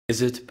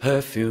Is it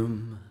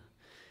perfume?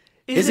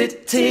 Is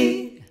it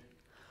tea?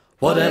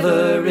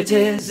 Whatever it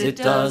is, it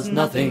does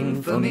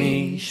nothing for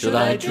me. Should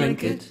I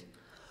drink it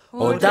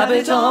or dab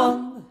it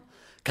on?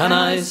 Can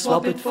I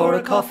swap it for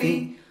a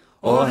coffee,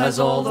 or has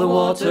all the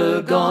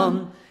water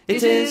gone?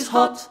 It is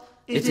hot,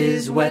 it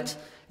is wet,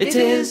 it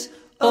is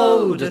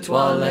eau de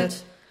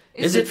toilette.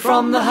 Is it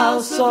from the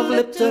house of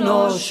Lipton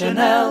or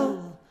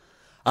Chanel?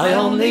 I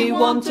only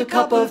want a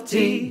cup of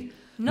tea,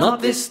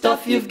 not this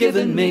stuff you've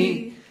given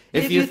me.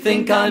 If you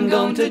think I'm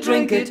going to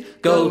drink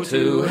it, go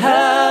to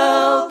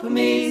help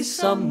me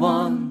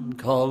someone.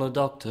 Call a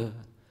doctor,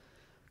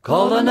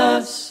 call a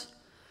nurse,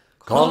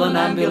 call an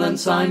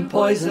ambulance. I'm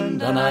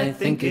poisoned and I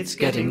think it's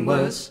getting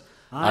worse.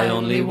 I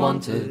only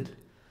wanted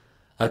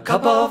a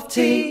cup of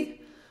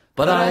tea,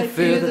 but I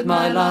fear that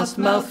my last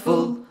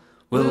mouthful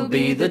will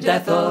be the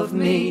death of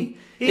me.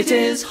 It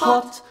is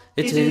hot,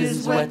 it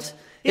is wet,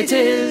 it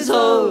is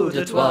eau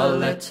de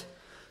toilette.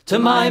 To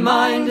my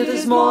mind it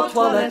is more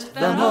toilette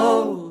than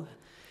eau.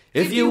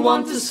 If you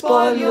want to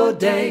spoil your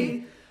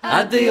day,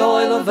 add the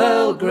oil of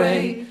Earl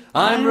Grey.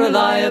 I'm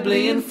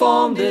reliably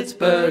informed it's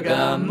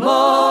bergamot.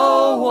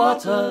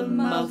 What a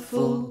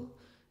mouthful.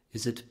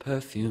 Is it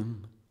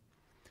perfume?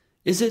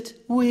 Is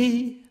it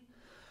wee?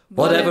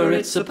 Whatever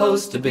it's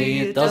supposed to be,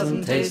 it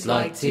doesn't taste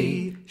like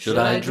tea. Should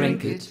I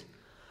drink it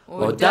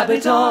or dab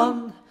it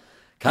on?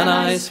 Can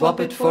I swap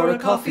it for a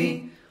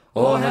coffee,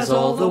 or has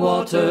all the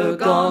water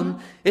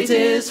gone? It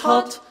is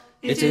hot,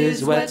 it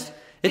is wet,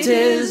 it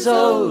is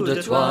eau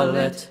de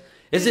toilette.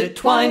 Is it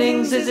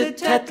Twinings, is it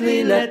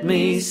Tetley? Let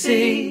me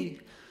see.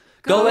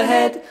 Go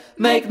ahead,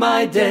 make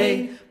my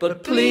day,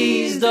 but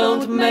please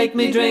don't make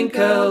me drink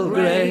Earl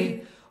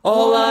Grey.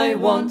 All I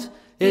want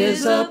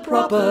is a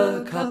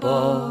proper cup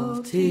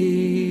of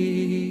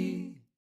tea.